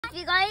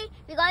we're going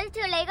to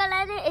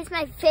Legoland. It's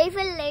my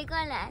favorite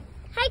Legoland.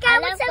 Hey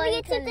guys, what's up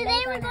YouTube?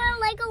 Today we're going to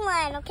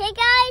Legoland, okay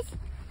guys?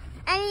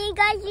 And you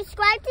guys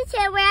subscribe to the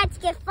channel where I have to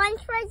get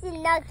french fries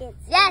and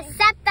nuggets. Yes,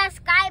 tap the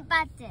subscribe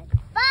button.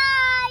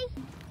 Bye!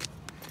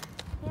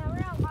 Yeah,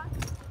 we're on walk.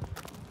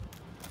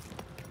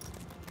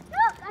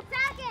 Look, a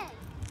dragon!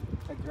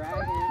 A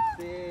dragon,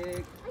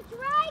 sick. A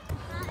dragon!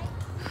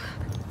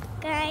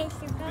 Guys,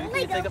 you're going to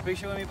Can you take a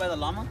picture with me by the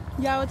llama?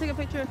 Yeah, we'll take a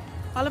picture.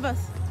 All of us.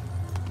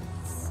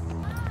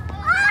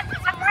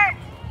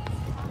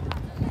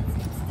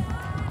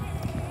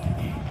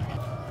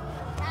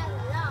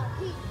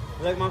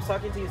 Look, Mom's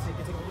talking to you so you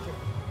can take a picture.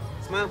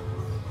 Smile.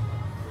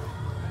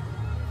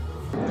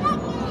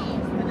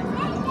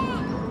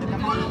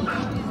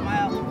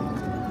 Smile.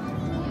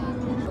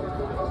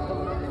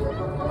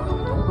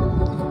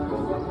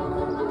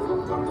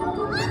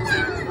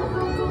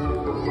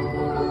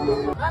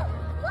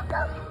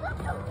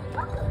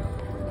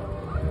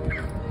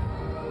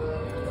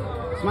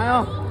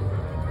 Smile.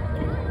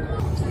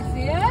 You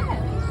see it?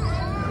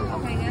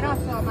 Okay, get off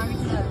so mommy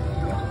can look.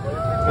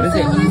 What is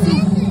it?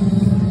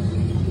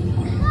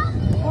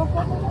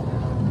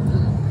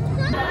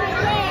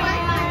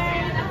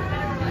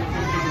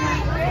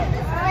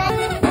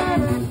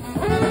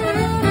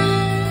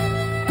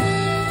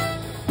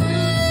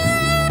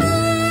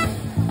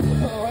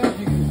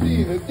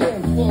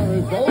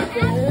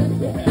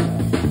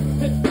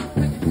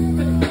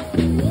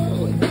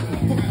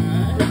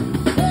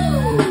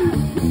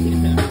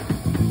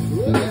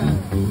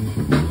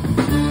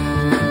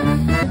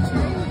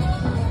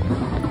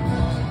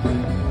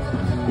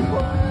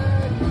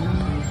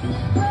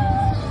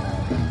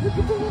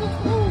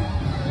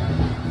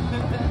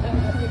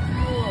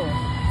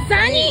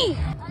 Sunny!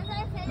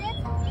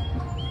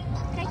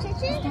 Can I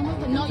touch it?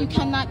 No, you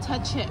cannot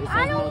touch it.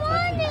 I don't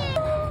want it!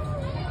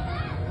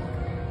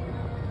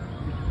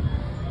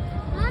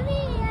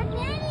 Mommy,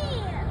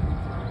 Daddy!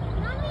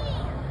 Mommy!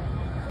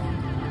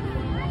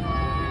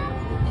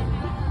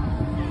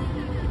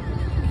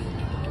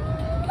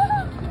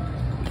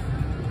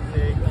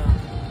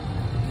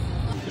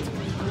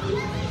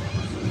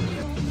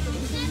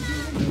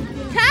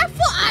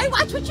 Careful! I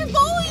watch what you're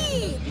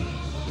going!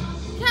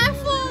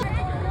 Careful!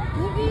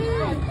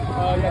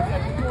 Oh, yeah,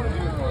 you want to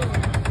do it.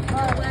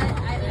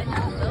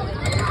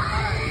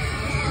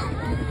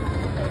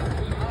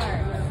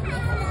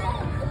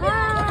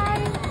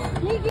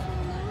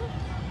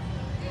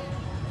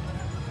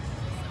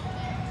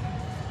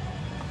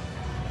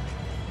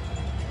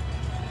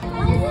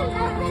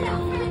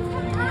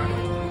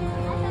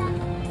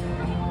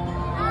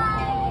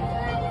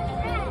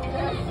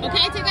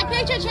 Okay, take a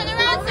picture, turn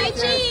around, say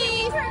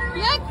cheese!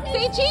 Look,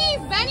 say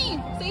cheese, Benny!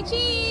 Say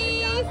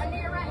cheese!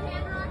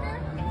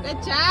 Good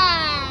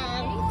job!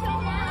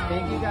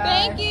 Thank you, guys.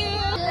 Thank you!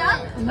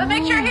 But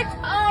make sure it hits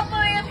all the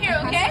way up here,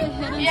 okay?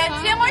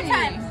 Yeah, 2 more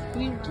times.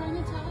 We're trying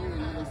to tell you, you're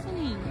not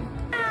listening.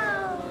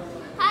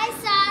 Hi,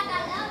 Sock. I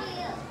love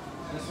you.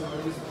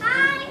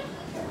 Hi.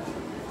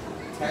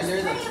 Tyler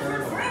the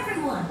turtle. For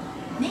everyone,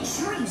 make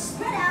sure you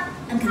spread out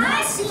and can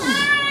all see.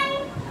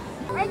 Hi.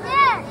 Right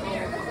there.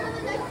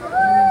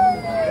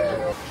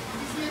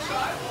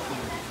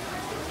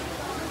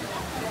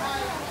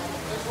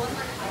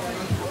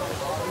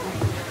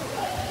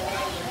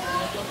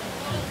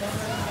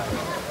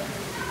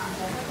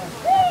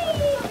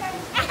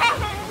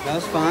 That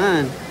was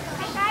fun.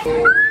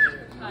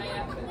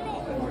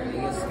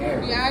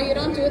 Yeah, you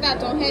don't do that,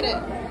 don't hit it.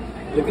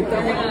 Look at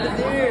that one over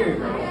there.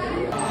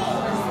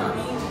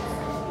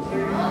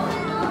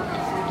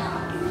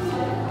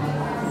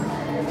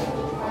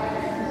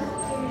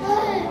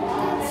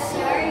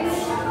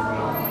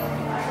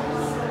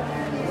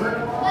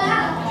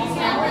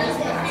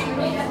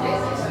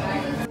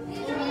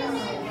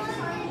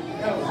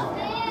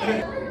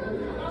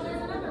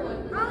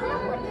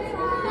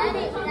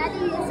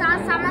 Daddy, you saw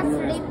someone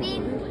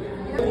sleeping?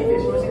 I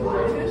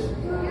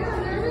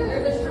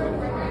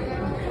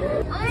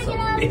want to get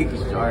up. Big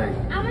shark.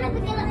 I want to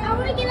get up. I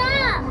want to get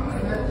up.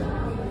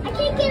 I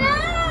can't get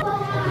up.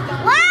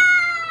 Wow!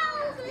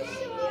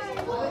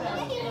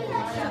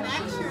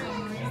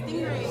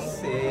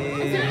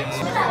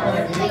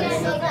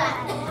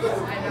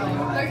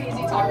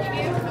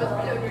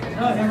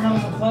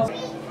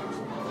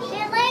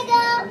 Get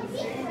Lego.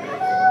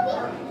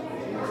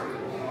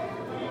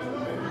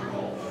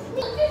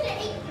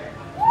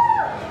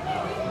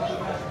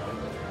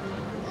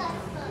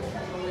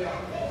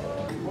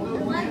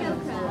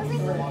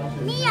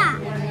 Mia!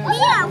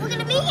 Mia! Look at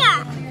Mia!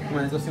 Come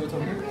on, let's go see what's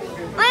over here.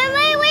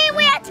 Wait,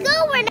 we have to go.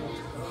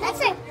 That's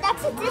it,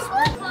 this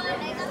one?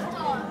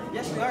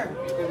 Yes, we are.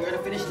 We gotta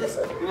finish this.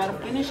 We gotta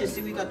finish it.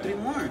 See, we got 3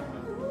 more.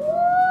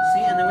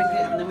 See, and then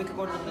we can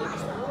go to the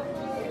next one.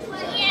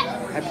 Yes.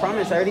 I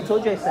promise. I already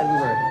told you I said we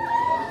were.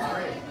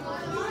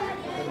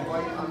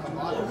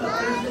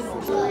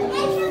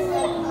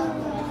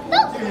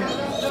 Look!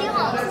 She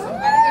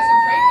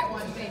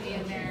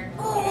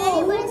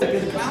Look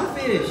at the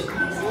clownfish.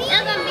 Mia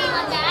gonna be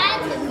like that.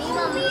 Mia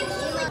gonna be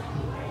like.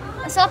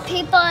 I saw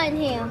people in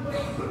here.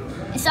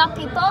 You saw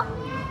people?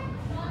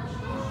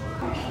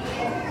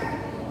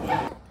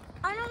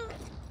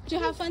 Did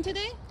you have fun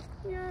today?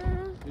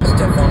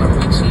 Yeah.